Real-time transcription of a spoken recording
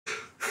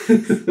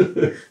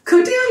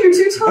Go down, you're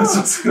too tall. That's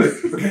just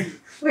good. Okay.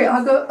 Wait,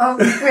 I'll go up.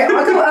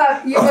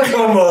 You go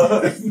come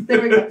on.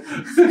 There we go.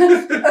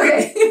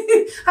 Okay.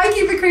 Hi,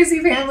 Keep It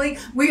Crazy family.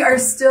 We are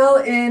still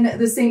in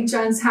the St.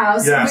 John's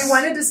house. Yes. We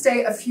wanted to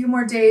stay a few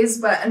more days,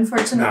 but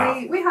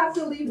unfortunately, we have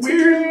to leave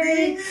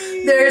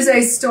today. There's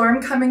a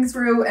storm coming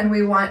through, and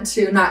we want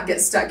to not get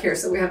stuck here,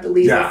 so we have to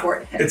leave before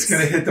it hits. It's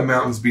going to hit the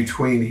mountains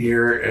between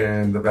here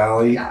and the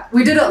valley. Yeah.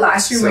 We did it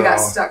last year. So, we got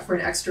stuck for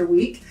an extra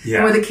week. Yeah.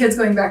 And with the kids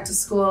going back to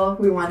school,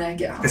 we want to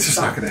get home. It's just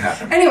not going to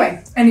happen.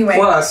 Anyway.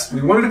 Plus,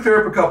 we wanted to clear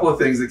up a couple of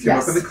things that came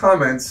up in the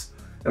comments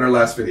in our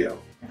last video.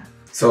 Yeah.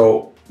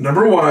 So,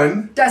 number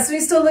one. Destiny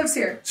still lives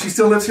here. She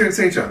still lives here in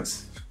St.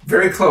 John's.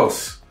 Very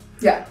close.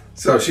 Yeah.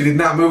 So, she did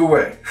not move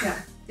away.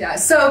 Yeah. Yeah,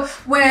 so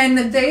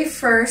when they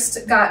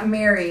first got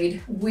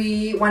married,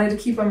 we wanted to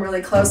keep them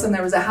really close, and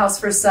there was a house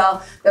for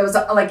sale that was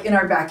like in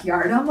our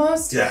backyard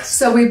almost. Yes.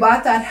 So we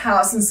bought that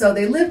house, and so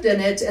they lived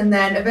in it, and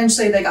then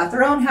eventually they got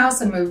their own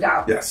house and moved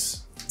out.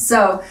 Yes.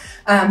 So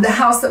the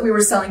house that we were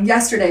selling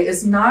yesterday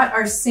is not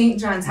our St.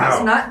 John's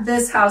house, not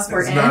this house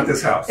we're in. It's not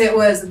this house. It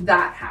was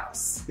that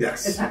house.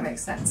 Yes. If that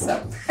makes sense.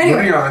 So anyway.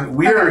 Moving on,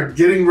 we are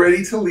getting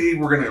ready to leave.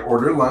 We're going to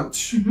order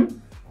lunch.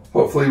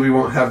 Hopefully we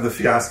won't have the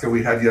fiasco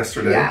we had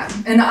yesterday. Yeah,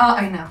 and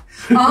I know.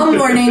 All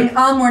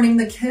morning,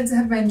 the kids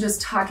have been just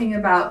talking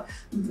about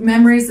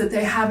memories that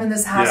they have in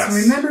this house. Yes.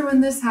 And remember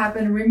when this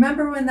happened,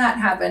 remember when that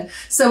happened.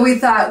 So we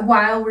thought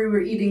while we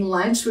were eating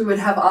lunch, we would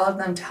have all of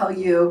them tell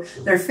you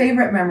their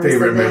favorite memories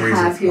that they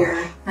have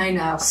here. I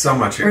know. So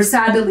much here. We're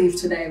sad to leave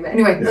today, but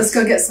anyway, let's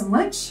go get some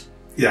lunch.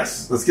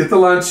 Yes, let's get the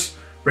lunch,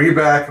 bring it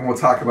back, and we'll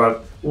talk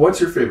about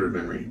what's your favorite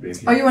memory being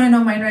here? Oh, you want to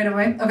know mine right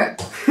away? Okay.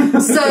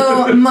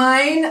 So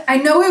mine, I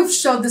know we've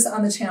showed this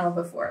on the channel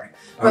before,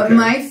 but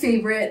my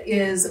favorite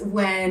is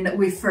when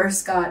we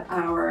first got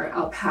our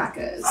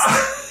alpacas.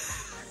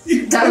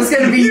 That was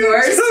going to be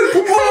yours.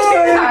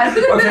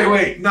 Okay,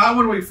 wait. Not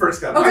when we first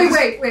got them.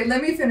 Okay, wait.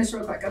 Let me finish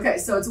real quick. Okay,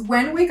 so it's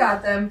when we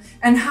got them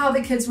and how the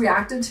kids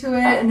reacted to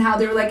it and how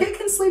they were like, it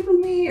can sleep with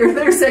me, or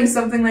they were saying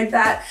something like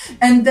that.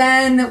 And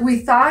then I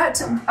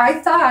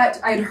thought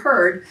I'd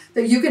heard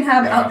that you can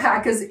have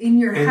alpacas in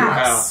your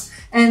house.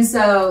 And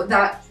so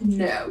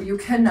no, you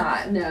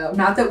cannot. No,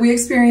 not that we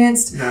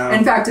experienced. No.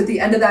 In fact, at the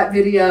end of that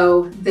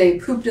video, they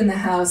pooped in the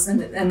house and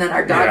then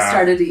our dog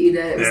started to eat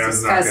it. It was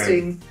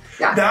disgusting.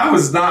 Yeah. That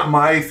was not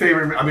my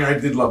favorite. I mean, I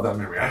did love that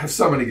memory. I have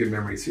so many good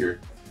memories here.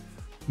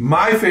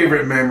 My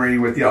favorite memory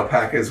with the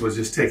alpacas was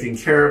just taking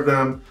care of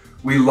them.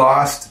 We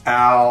lost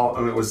Al,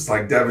 and it was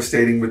like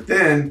devastating. But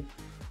then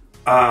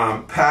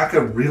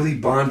Paca really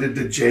bonded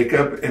to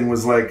Jacob and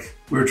was like,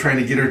 we were trying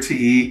to get her to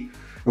eat.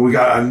 And we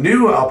got a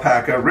new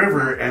alpaca,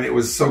 River, and it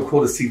was so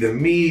cool to see them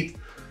meet.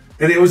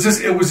 And it was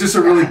just a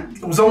really,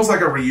 it was almost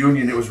like a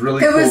reunion. It was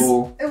really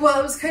cool. Well,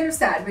 it was kind of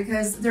sad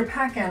because they're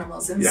pack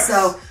animals. And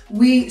so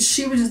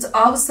she was just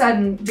all of a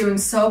sudden doing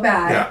so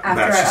bad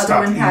after our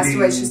other one passed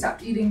away. She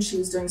stopped eating. She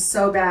was doing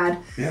so bad.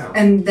 Yeah.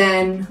 And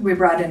then we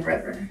brought in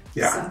River.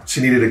 Yeah,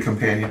 she needed a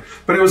companion.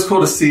 But it was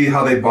cool to see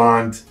how they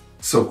bond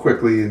so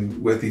quickly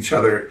and with each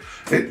other.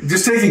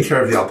 Just taking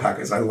care of the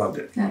alpacas. I loved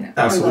it. I know.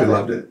 Absolutely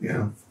loved it.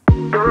 Yeah.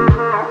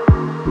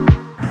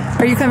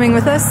 Are you coming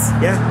with us?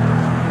 Yeah.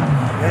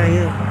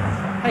 Yeah.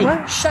 Hey,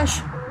 what? Shush.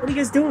 What are you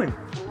guys doing?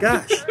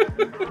 Gosh.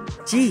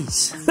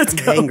 Jeez. Let's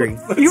go. Hangry.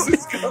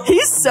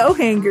 He's so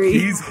hangry.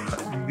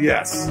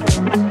 Yes.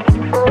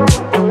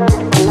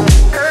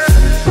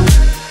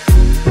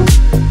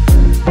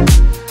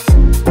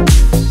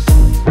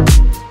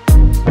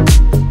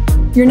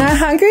 You're not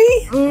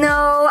hungry?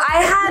 No,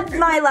 I had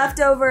my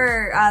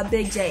leftover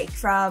Big Jake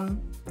from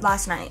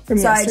last night. From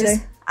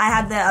yesterday? I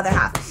had the other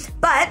half.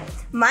 But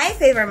my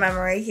favorite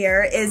memory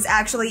here is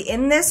actually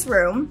in this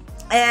room.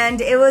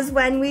 And it was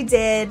when we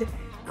did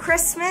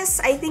Christmas.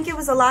 I think it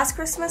was the last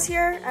Christmas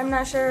here. I'm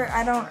not sure.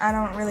 I don't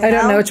really know. I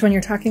don't know which one you're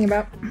talking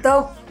about.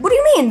 What do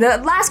you mean? The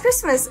last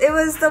Christmas. It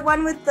was the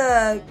one with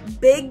the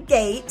big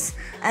gate.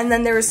 And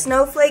then there were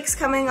snowflakes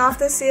coming off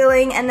the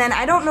ceiling. And then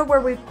I don't know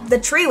where the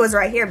tree was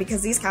right here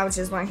because these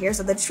couches weren't here.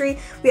 So the tree,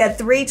 we had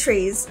 3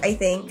 trees, I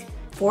think.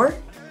 4?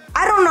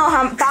 I don't know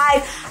how, 5.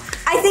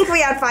 I think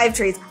we had 5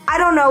 trees. I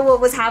don't know what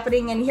was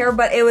happening in here,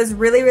 but it was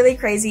really, really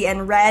crazy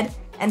and red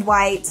and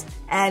white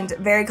and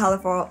very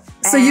colorful.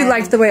 So you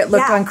liked the way it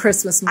looked on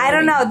Christmas morning? I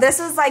don't know. This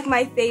was like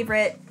my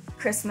favorite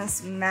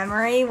Christmas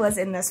memory was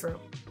in this room.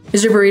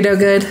 Is your burrito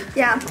good?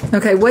 Yeah.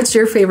 Okay, what's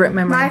your favorite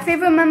memory? My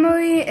favorite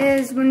memory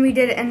is when we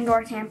did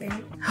indoor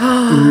camping.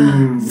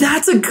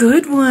 That's a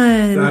good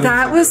one.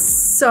 That was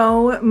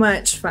so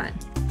much fun.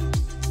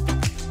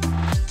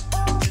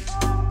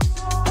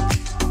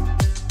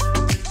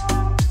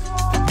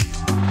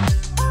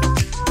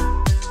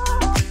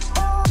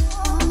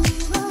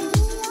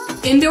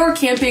 Indoor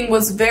camping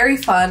was very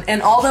fun,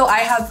 and although I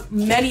have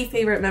many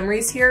favorite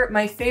memories here,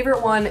 my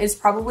favorite one is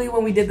probably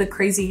when we did the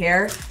crazy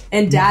hair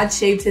and Dad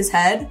shaved his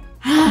head.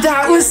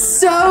 That was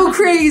so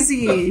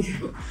crazy!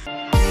 Oh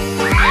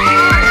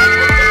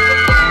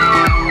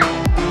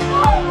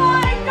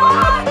my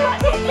god!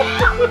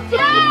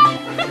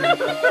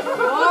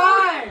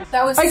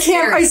 I was I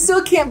scared.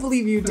 still can't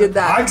believe you did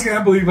that. I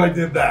can't believe I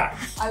did that.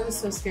 I was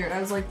so scared. I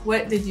was like,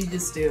 what did you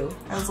just do?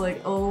 I was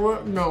like, oh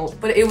no.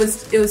 But it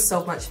was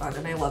so much fun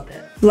and I loved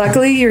it.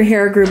 Luckily, your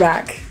hair grew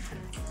back.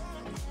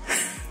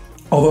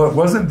 Although it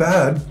wasn't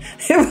bad.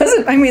 It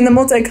wasn't, I mean, the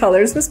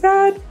multicolors was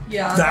bad.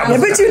 Yeah. That Yeah,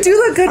 was but you do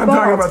look good I'm bald.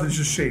 talking about the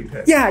just shaved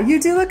head. Yeah, you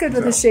do look good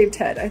with a shaved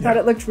head. I thought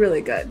it looked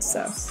really good,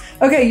 so.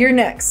 Okay, you're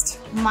next.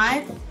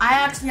 I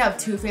actually have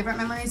two favorite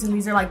memories, and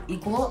these are like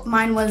equal.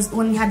 Mine was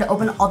when we had to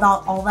open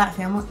all that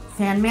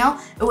fan mail.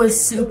 It was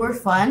super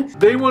fun.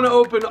 They want to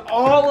open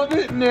all of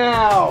it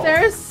now.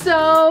 There's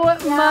so much.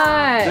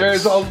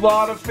 There's a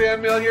lot of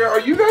fan mail here. Are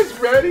you guys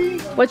ready?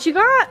 What you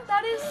got?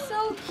 That is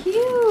so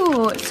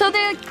cute. So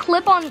they're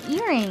clip-on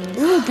earrings.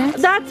 Ooh,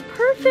 that's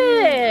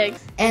perfect.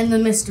 And the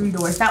mystery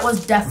doors. That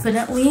was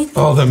definitely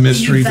Oh, the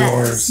mystery the best.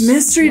 doors.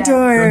 Mystery Yeah.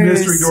 doors. The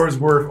mystery doors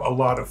were a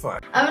lot of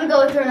fun. I'm gonna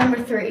go with door number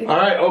 3. All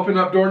right, open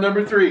up door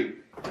number 3.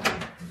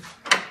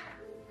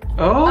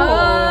 Oh,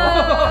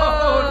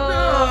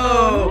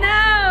 no.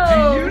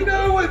 No. Do you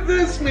know what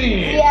this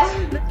means?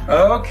 Yeah.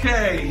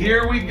 Okay,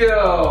 here we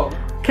go.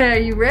 Okay,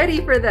 are you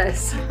ready for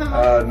this?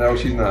 No,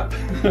 she's not.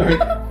 All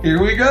right,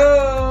 here we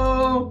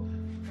go.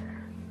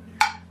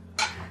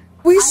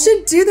 We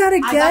should do that I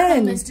got the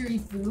again. mystery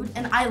food,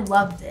 and I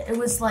loved it. It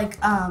was like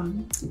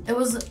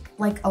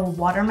a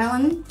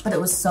watermelon, but it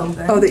was so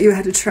good. Oh, that you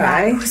had to It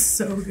try? was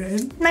so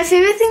good. My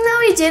favorite thing that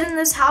we did in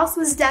this house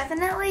was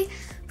definitely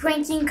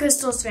pranking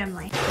Crystal's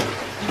family.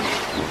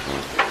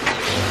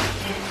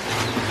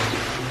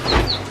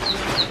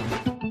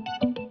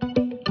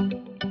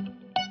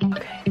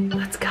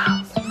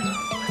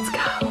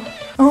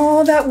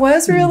 Oh, that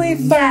was really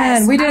fun.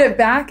 Yes, We did it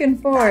back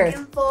and forth. Back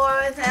and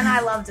forth, and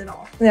I loved it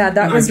all. Yeah,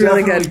 that And was I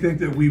really definitely good. think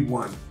that we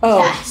won. Oh,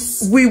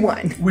 Yes. we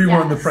won. We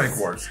won the prank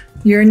wars.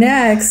 You're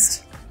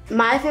next.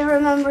 My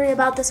favorite memory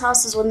about this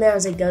house is when there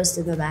was a ghost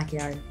in the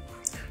backyard.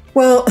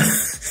 Well,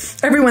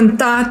 everyone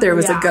thought there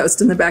was a Yeah. ghost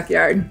in the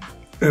backyard.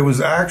 It was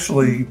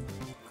actually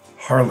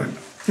Harlan.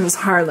 It was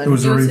Harlan. It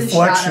was a It was his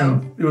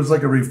reflection. It was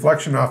like a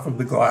reflection off of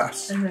the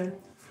glass.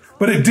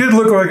 But it did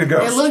look like a It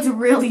ghost. looked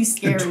really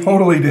scary. It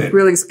totally did.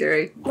 really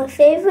scary. My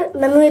favorite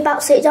memory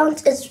about St.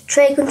 John's is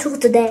tray control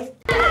today.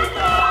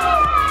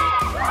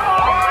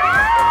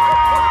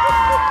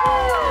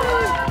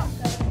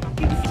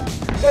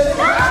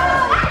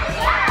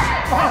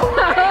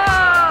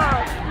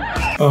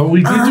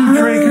 We did do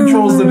train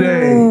controls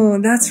today. Oh,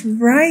 that's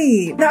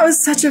right. That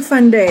was such a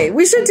fun day.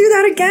 We should do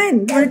that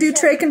again. You want to do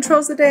tray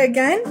controls today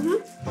again?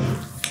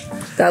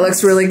 That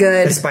looks really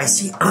good. It's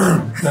spicy.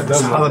 That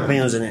does look good.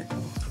 Jalapenos in it.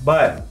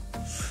 But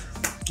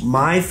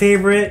my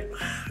favorite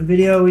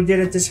video we did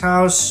at this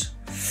house,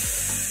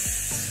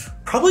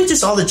 probably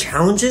just all the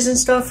challenges and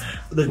stuff.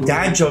 The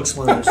dad jokes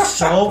one was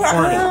so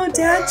funny. Oh,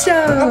 dad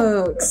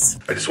jokes.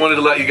 I just wanted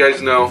to let you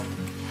guys know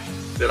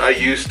that I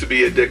used to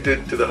be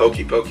addicted to the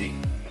hokey pokey.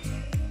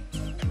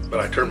 But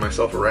I turned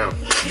myself around.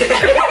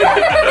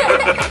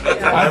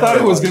 I thought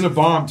it was gonna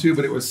bomb too,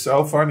 but it was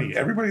so funny.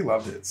 Everybody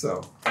loved it,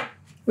 so.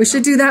 We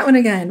should do that one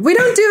again. We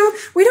don't do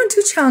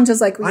challenges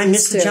like we I used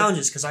miss to. the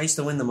challenges because I used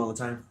to win them all the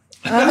time.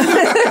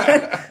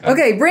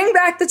 Okay, bring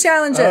back the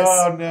challenges.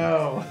 Oh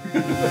no.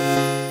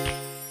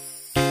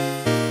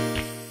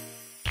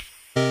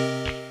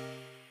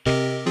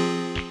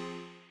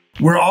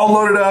 We're all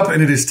loaded up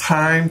and it is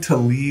time to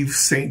leave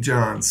St.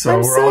 John's. So I'm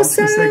we're so all just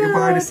gonna say sad.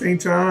 goodbye to St.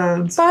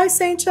 John's. Bye,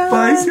 St. John's.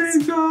 Bye,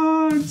 St.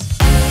 John's.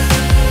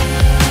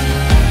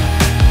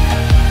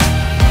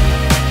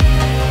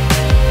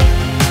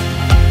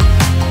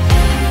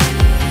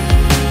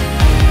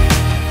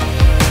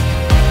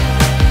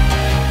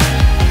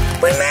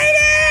 We made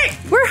it!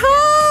 We're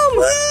home!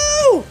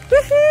 Woo!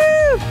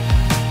 Woohoo!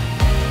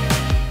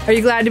 Are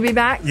you glad to be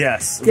back?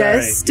 Yes.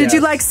 Yes. Did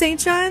you like St.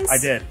 John's? I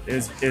did.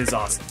 It was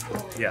awesome.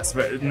 Yes,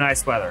 but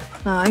nice weather.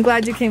 Oh, I'm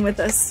glad you came with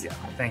us. Yeah,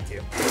 thank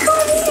you.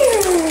 Come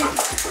here!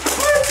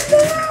 Let's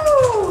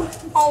go!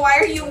 Oh, why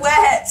are you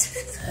wet?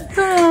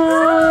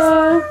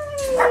 Aww.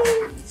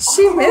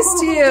 She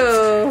missed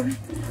you.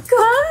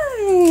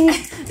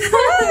 Hi.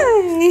 Hi.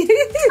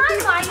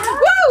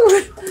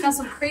 Woo! Got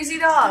some crazy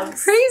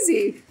dogs.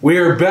 Crazy. We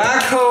are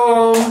back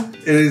home.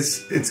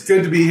 It's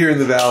good to be here in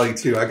the valley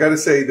too. I gotta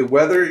say the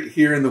weather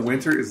here in the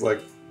winter is like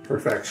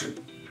perfection.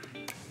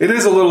 It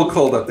is a little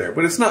cold up there,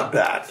 but it's not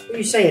bad. What are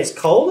you saying? It's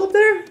cold up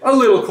there? A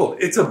little cold.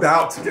 It's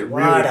about to get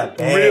What a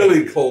bag.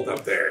 really cold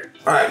up there.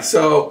 All right,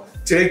 so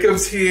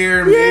Jacob's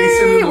here. Yay!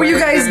 Mason. Were you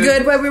guys Landon.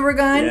 good while we were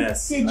gone?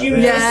 Yes. Did you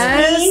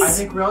Yes. I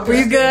think we're all Were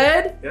you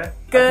good? Yeah.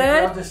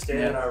 Good? just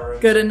stay in our room.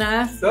 Good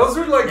enough? Those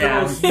are like Yeah.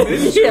 the most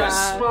miniature Yeah.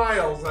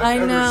 smiles I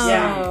I've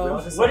know.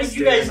 ever seen. What did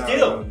you guys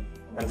do?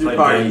 And Did played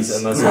vines.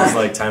 games unless it was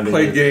like time to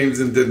Played eat. games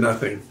and did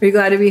nothing. Are you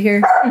glad to be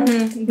here?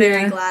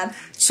 Very Yeah. glad.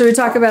 Should we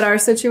talk about our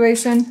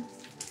situation?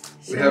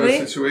 We have we?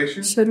 a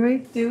situation. Should we?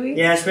 Do we?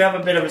 Yes, we have a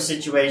bit of a We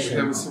situation.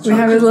 have a We situation.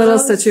 have a little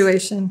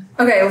situation.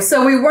 Okay,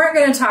 so we weren't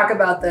going to talk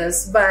about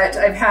this, but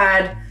I've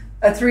had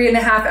a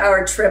 3.5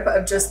 hour trip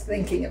of just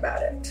thinking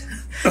about it.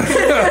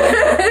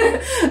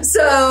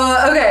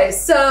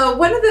 So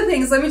one of the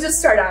things, let me just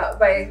start out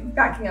by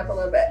backing up a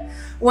little bit.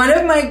 One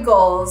of my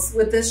goals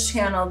with this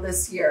channel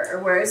this year, or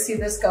where I see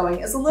this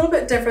going, is a little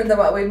bit different than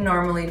what we've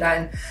normally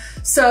done.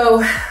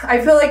 So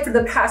I feel like for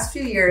the past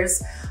few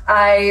years,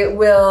 I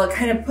will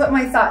kind of put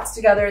my thoughts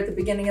together at the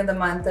beginning of the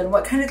month and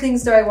what kind of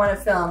things do I want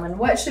to film and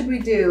what should we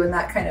do and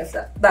that kind of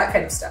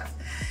stuff.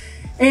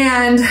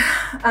 And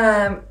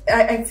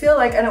I feel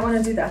like I don't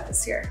want to do that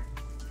this year.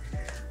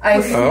 I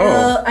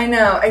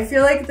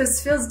feel like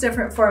this feels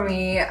different for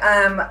me.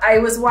 I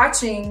was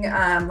watching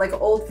like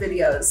old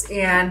videos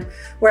and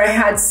where I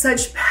had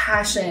such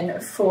passion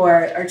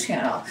for our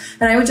channel,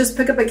 and I would just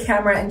pick up a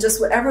camera and just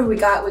whatever we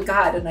got,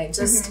 and I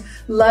just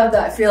love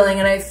that feeling.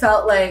 And I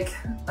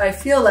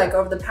feel like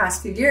over the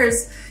past few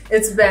years,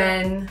 it's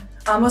been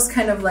almost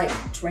kind of like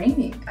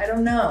draining. I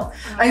don't know.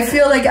 I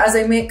feel like as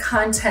I make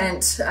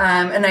content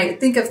and I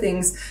think of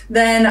things,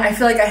 then I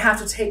feel like I have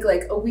to take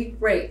like a week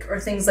break or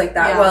things like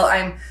that while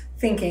I'm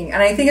thinking.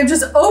 And I think I'm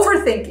just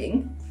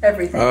overthinking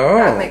everything. If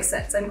that makes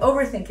sense. I'm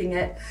overthinking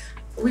it.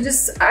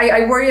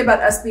 I worry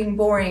about us being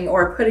boring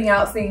or putting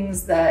out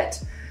things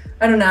that,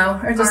 I don't know,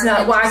 are just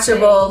not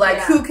watchable. Like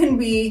who can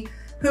be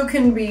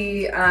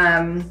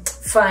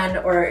fun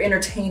or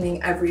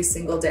entertaining every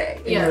single day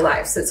in your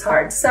life. So it's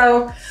hard.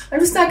 So I'm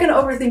just not going to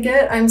overthink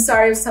it. I'm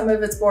sorry if some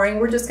of it's boring.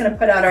 We're just going to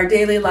put out our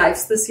daily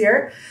lives this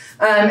year.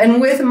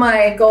 And with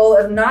my goal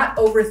of not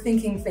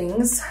overthinking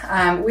things,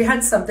 we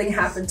had something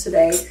happen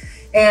today.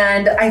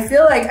 And I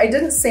feel like I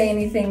didn't say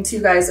anything to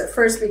you guys at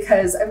first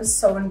because I was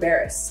so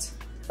embarrassed.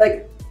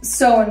 Like,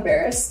 so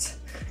embarrassed.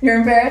 You're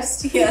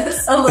embarrassed?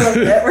 Yes. A little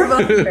bit. We're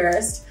both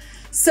embarrassed.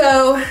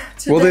 So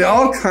today, well, they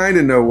all kind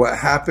of know what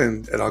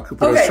happened at Al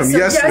Cupidos from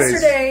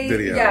yesterday's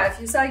video. Yeah, if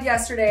you saw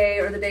yesterday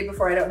or the day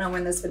before, I don't know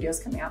when this video is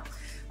coming out.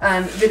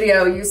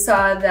 You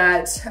saw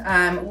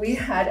that we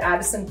had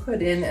Addison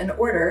put in an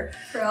order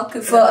for Al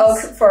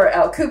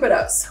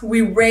Cupidos.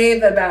 We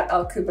rave about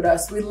Al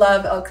Cupidos. We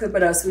love Al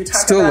Cupidos. We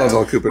talk love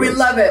Al Cupidos. We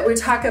love it. We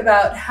talk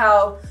about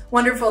how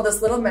wonderful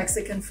this little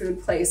Mexican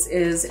food place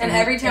is. And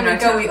every time we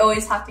go, we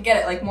always have to get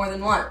it like more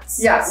than once.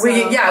 Yeah, so.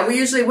 we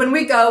usually, when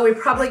we go, we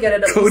probably get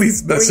it at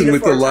Cody's messing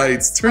with the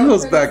lights. Turn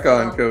those back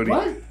on, Cody.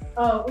 What?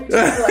 Oh, we turn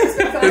the lights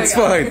back on. It's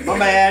fine. Oh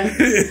man.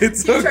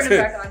 It's okay. Turn it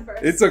back on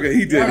first. It's okay.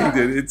 He did.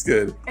 It's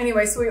good.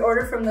 Anyway, so we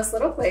order from this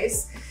little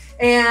place.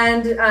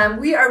 And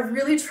we are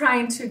really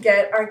trying to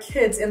get our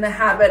kids in the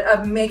habit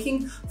of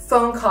making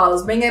phone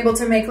calls, being able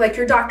to make like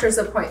your doctor's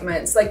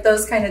appointments, like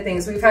those kind of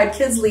things. We've had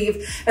kids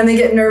leave and they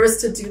get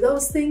nervous to do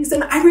those things.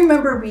 And I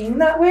remember being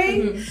that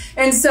way.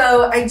 And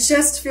so I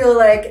just feel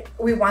like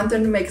we want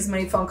them to make as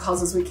many phone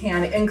calls as we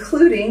can,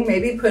 including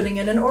maybe putting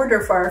in an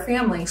order for our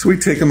family. So we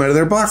take them out of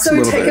their box a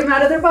little bit. So we take them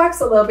out of their box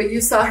a little bit.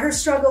 You saw her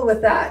struggle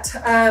with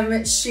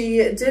that. She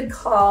did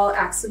call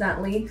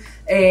accidentally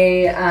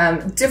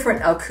a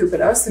different Al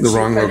Cupidos. And the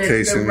wrong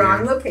location. The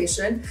wrong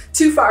location.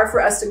 Too far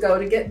for us to go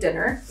to get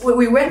dinner.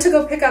 We went to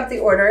go pick up the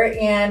order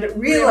and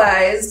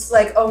realized,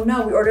 like, oh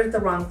no, we ordered the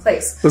wrong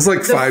place. It was like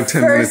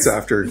 5-10 minutes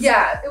after.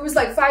 Yeah, it was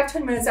like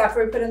 5-10 minutes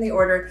after we put in the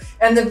order.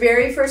 And the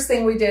very first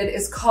thing we did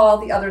is call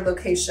the other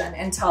location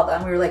and tell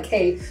them. We were like,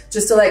 hey,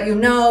 just to let you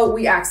know,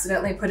 we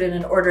accidentally put in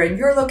an order in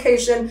your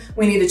location.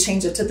 We need to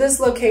change it to this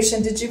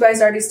location. Did you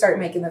guys already start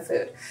making the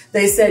food?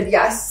 They said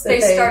yes.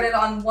 They started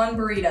on one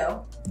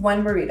burrito.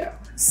 One burrito.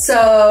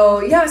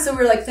 So yeah, so we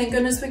were like, thank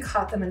goodness we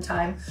caught them in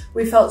time.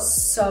 We felt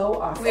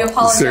so awful. We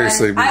apologized.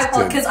 Seriously,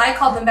 because I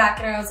called them back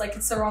and I was like,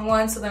 it's the wrong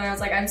one. So then I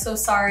was like, I'm so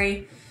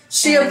sorry.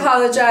 She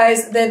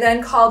apologized. They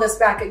then called us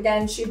back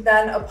again. She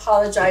then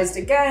apologized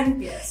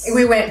again. Yes.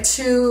 We went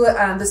to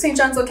the St.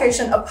 John's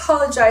location,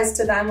 apologized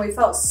to them. We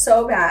felt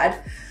so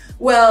bad.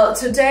 Well,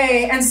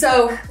 today, and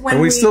so when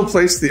we still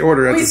placed the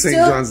order at the St.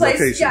 John's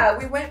location. Yeah,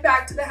 we went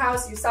back to the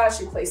house. You saw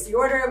she placed the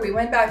order. We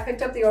went back,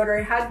 picked up the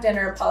order, had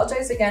dinner,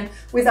 apologized again.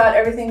 We thought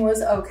everything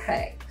was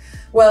okay.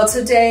 Well,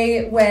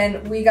 today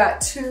when we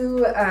got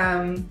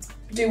to,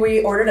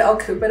 we ordered El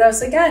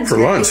Cupidos again. For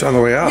lunch on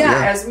the way out.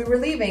 Yeah, as we were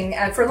leaving.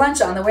 And for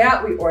lunch on the way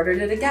out, we ordered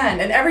it again.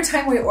 And every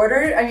time we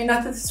ordered, I mean,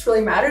 not that this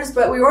really matters,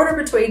 but we order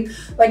between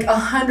like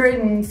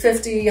 $150,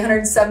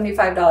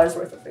 $175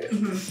 worth of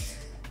food.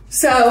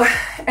 So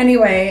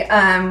anyway,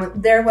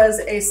 there was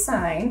a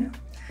sign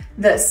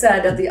that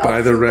said at the El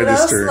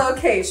Cupidos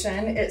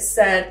location, it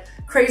said,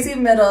 Crazy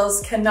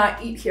Middles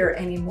cannot eat here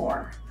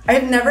anymore. I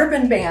have never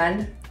been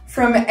banned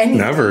from anything.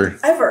 Never.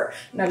 Ever.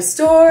 Not a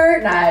store,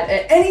 not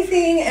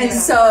anything. And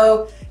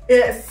so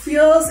it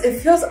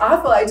feels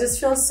awful. I just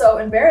feel so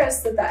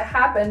embarrassed that that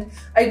happened.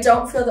 I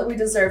don't feel that we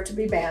deserve to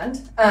be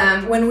banned.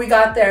 When we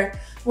got there,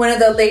 one of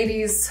the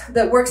ladies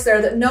that works there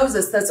that knows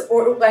us,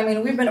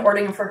 we've been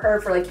ordering for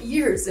her for like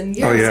years and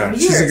years and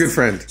years. She's a good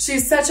friend.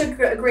 She's such a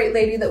great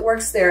lady that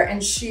works there,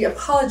 and she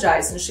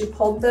apologized and she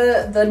pulled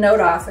the note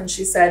off and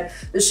she said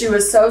that she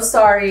was so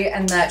sorry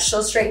and that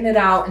she'll straighten it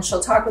out and she'll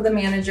talk with the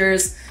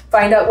managers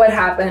find out what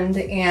happened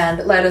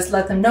and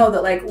let them know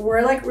that like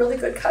we're like really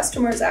good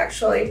customers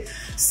actually.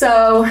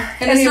 So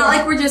and it's not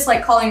like we're just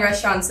like calling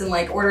restaurants and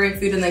like ordering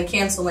food and then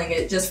canceling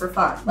it just for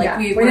fun. Like yeah,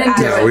 we didn't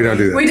do it. We don't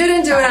do that. We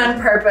didn't do it on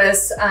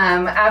purpose.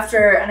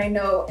 After, and I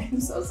know,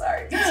 I'm so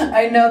sorry.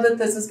 I know that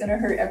this is gonna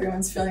hurt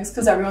everyone's feelings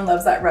because everyone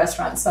loves that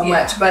restaurant so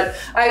much, but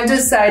I've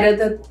decided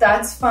that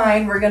that's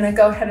fine. We're gonna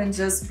go ahead and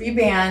just be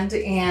banned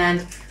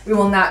and we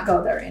will not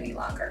go there any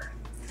longer.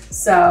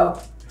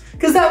 So,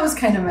 because that was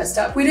kind of messed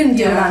up. We didn't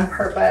do it on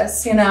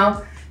purpose, you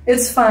know?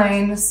 It's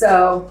fine.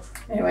 So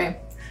anyway,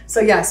 so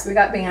yes, we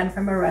got banned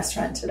from a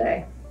restaurant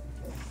today.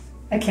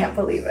 I can't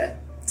believe it.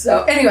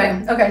 So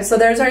anyway, okay, so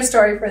there's our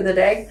story for the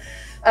day.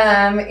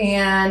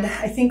 And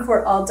I think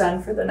we're all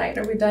done for the night.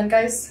 Are we done,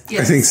 guys?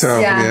 Yes. I think so.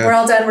 Yeah, we're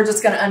all done. We're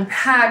just gonna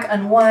unpack,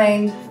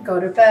 unwind, go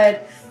to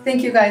bed.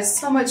 Thank you guys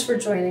so much for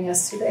joining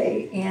us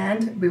today,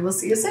 and we will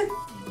see you soon.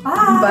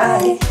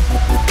 Bye.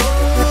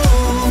 Bye.